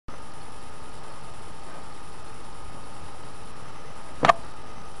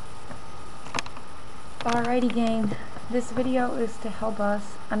Alrighty gang, this video is to help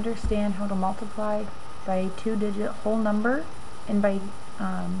us understand how to multiply by a two-digit whole number and by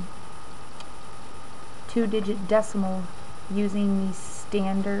two-digit decimals using the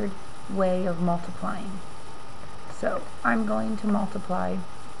standard way of multiplying. So I'm going to multiply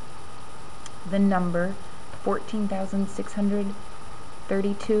the number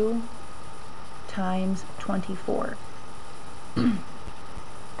 14,632 times 24.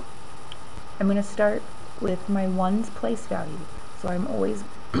 I'm going to start with my ones place value. So I'm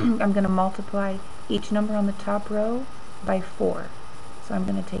going to multiply each number on the top row by 4. So I'm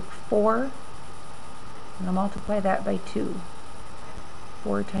going to take 4, I'm going to multiply that by 2.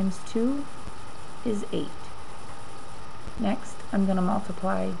 4 times 2 is 8. Next, I'm going to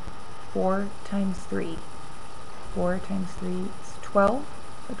multiply 4 times 3. 4 times 3 is 12.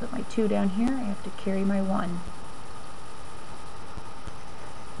 So I put my 2 down here, I have to carry my 1.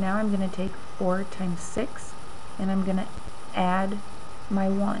 Now I'm going to take 4 times 6 and I'm going to add my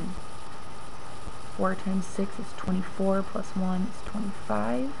 1. 4 times 6 is 24 plus 1 is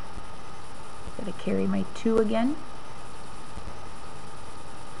 25. I've got to carry my 2 again.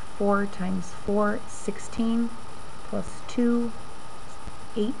 4 times 4 is 16 plus 2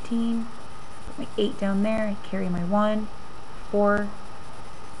 is 18. Put my 8 down there, I carry my 1. 4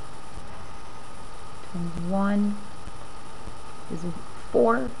 times 1 is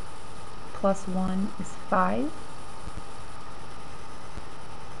 4 plus 1 is 5.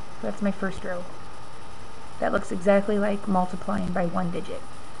 So that's my first row. That looks exactly like multiplying by one digit.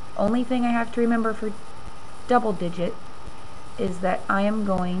 Only thing I have to remember for double digit is that I am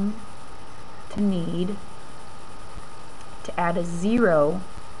going to need to add a 0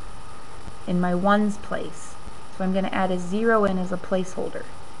 in my ones place. So I'm going to add a 0 in as a placeholder,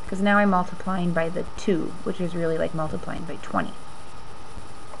 because now I'm multiplying by the 2, which is really like multiplying by 20.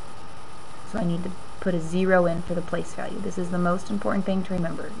 So I need to put a 0 in for the place value. This is the most important thing to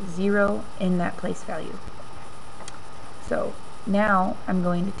remember. 0 in that place value. So now I'm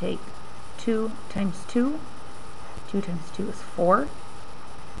going to take 2 times 2. 2 times 2 is 4. I'm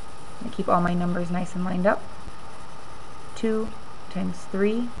going to keep all my numbers nice and lined up. 2 times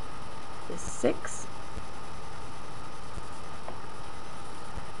 3 is 6.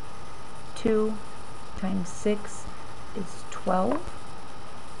 2 times 6 is 12.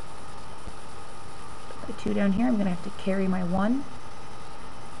 Put the 2 down here. I'm going to have to carry my 1.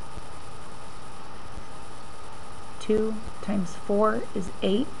 2 times 4 is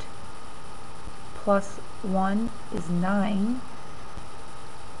 8. Plus 1 is 9.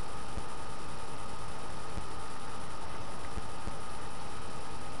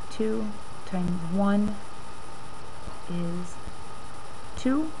 2 times 1 is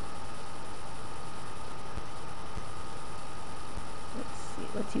 2.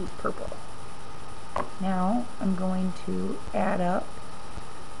 Let's use purple. Now I'm going to add up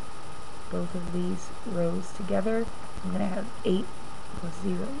both of these rows together. I'm going to have 8 plus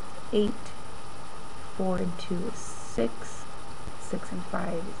 0 is 8. 4 and 2 is 6. 6 and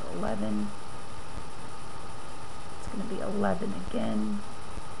 5 is 11. It's going to be 11 again.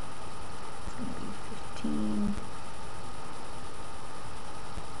 It's going to be 15.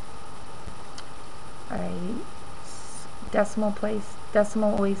 Decimal place.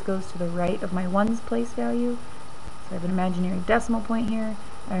 Decimal always goes to the right of my ones place value. So I have an imaginary decimal point here.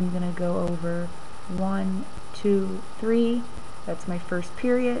 I'm going to go over 1, 2, 3. That's my first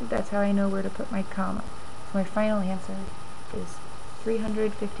period. That's how I know where to put my comma. So my final answer is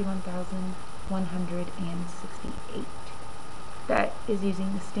 351,168. That is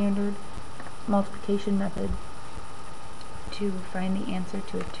using the standard multiplication method to find the answer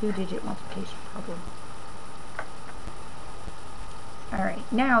to a two-digit multiplication problem. Alright,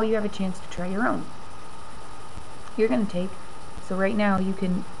 now you have a chance to try your own. You're going to take, so right now you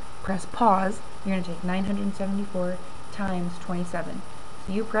can press pause. You're going to take 974 times 27.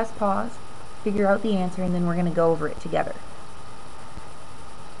 So you press pause, figure out the answer, and then we're going to go over it together.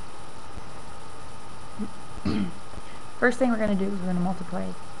 First thing we're going to do is we're going to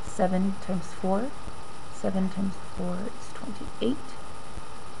multiply 7 times 4. 7 times 4 is 28. I'll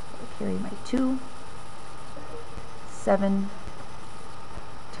carry my 2. 7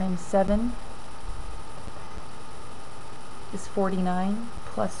 times 7 is 49,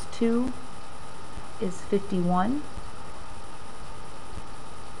 plus 2 is 51.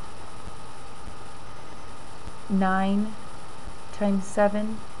 9 times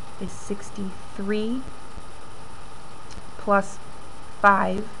 7 is 63, plus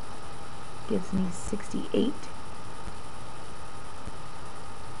 5 gives me 68.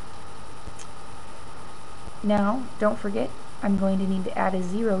 Now, don't forget, I'm going to need to add a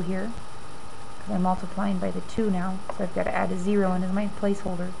 0 here. because I'm multiplying by the 2 now, so I've got to add a 0 in as my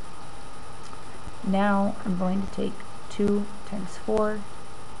placeholder. Now I'm going to take 2 times 4.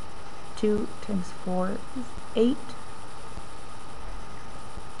 2 times 4 is 8.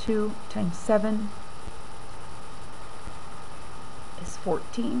 2 times 7 is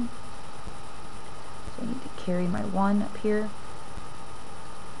 14. So I need to carry my 1 up here.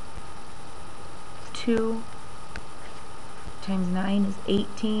 2 times 9 is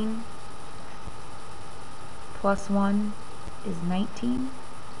 18. Plus 1 is 19.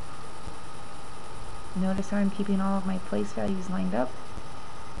 Notice how I'm keeping all of my place values lined up.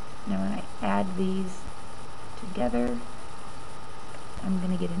 Now when I add these together, I'm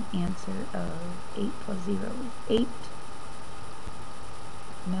going to get an answer of 8 plus 0 is 8.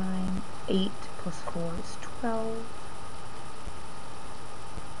 9, 8 plus 4 is 12.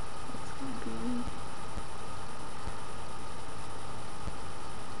 It's going to be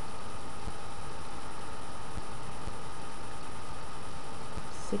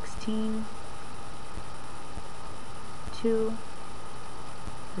 16, 2,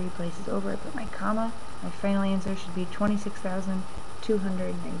 3 places over, I put my comma. My final answer should be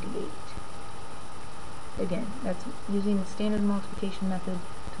 26,298. Again, that's using the standard multiplication method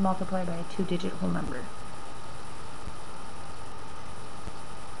to multiply by a 2-digit whole number.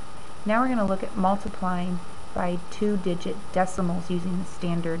 Now we're going to look at multiplying by 2-digit decimals using the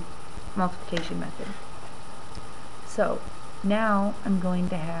standard multiplication method. So now I'm going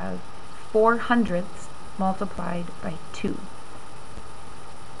to have 4/100ths multiplied by 2.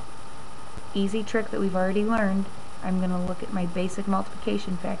 Easy trick that we've already learned. I'm going to look at my basic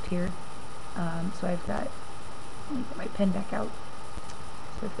multiplication fact here. So I've got, let me get my pen back out.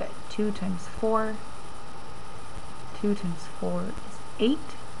 So I've got 2 times 4. 2 times 4 is 8.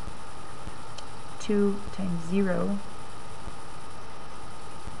 2 times 0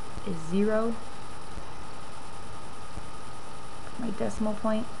 is 0. My decimal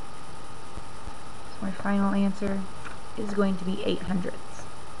point. So my final answer is going to be 8/100ths.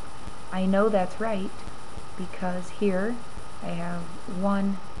 I know that's right because here I have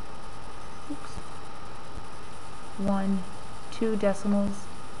 2 decimals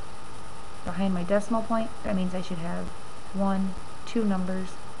behind my decimal point. That means I should have 2 numbers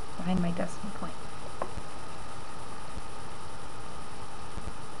behind my decimal point.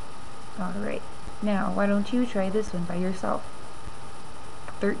 Alright, now why don't you try this one by yourself?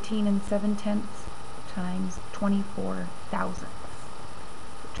 13 7/10 times 24 thousandths.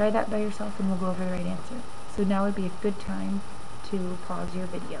 Try that by yourself and we'll go over the right answer. So now would be a good time to pause your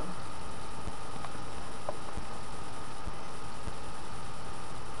video.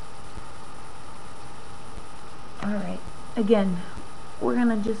 Alright, again, we're going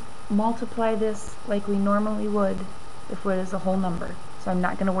to just multiply this like we normally would if it was a whole number. So I'm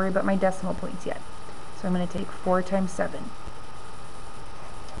not going to worry about my decimal points yet. So I'm going to take 4 times 7.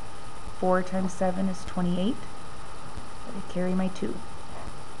 4 times 7 is 28. I carry my 2.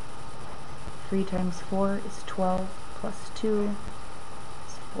 3 times 4 is 12 plus 2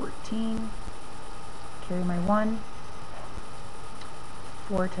 is 14. Carry my 1.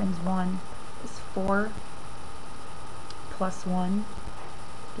 4 times 1 is 4 plus 1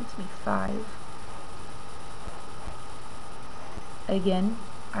 gives me 5. Again,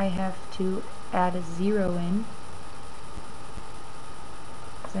 I have to add a 0 in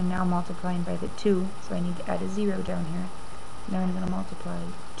because I'm now multiplying by the 2, so I need to add a 0 down here. Now I'm going to multiply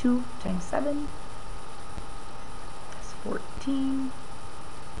 2 times 7 is 14.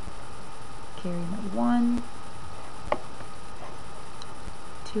 Carry my 1.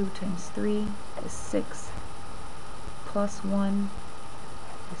 2 times 3 is 6. Plus 1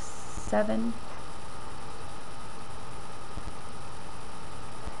 is 7.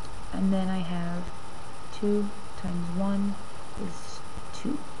 And then I have 2 times 1 is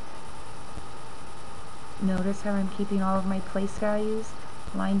 2. Notice how I'm keeping all of my place values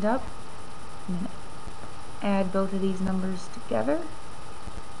lined up. I'm going to add both of these numbers together.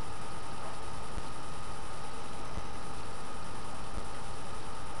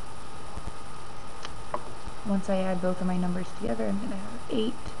 Once I add both of my numbers together, I'm going to have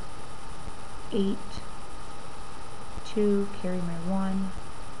 8, 8, 2, carry my 1,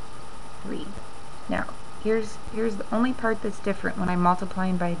 3. Now, here's the only part that's different when I'm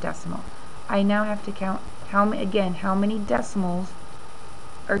multiplying by a decimal. I now have to count how many decimals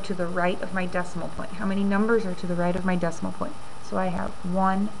are to the right of my decimal point. How many numbers are to the right of my decimal point? So I have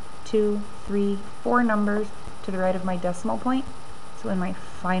 1, 2, 3, 4 numbers to the right of my decimal point. So in my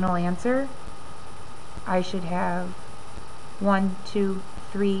final answer, I should have 1, 2,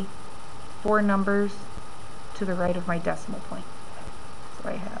 3, 4 numbers to the right of my decimal point. So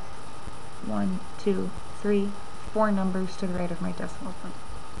I have 1, 2, 3, 4 numbers to the right of my decimal point.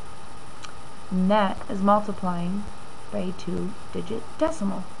 And that is multiplying by a 2-digit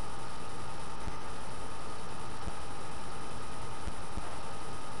decimal.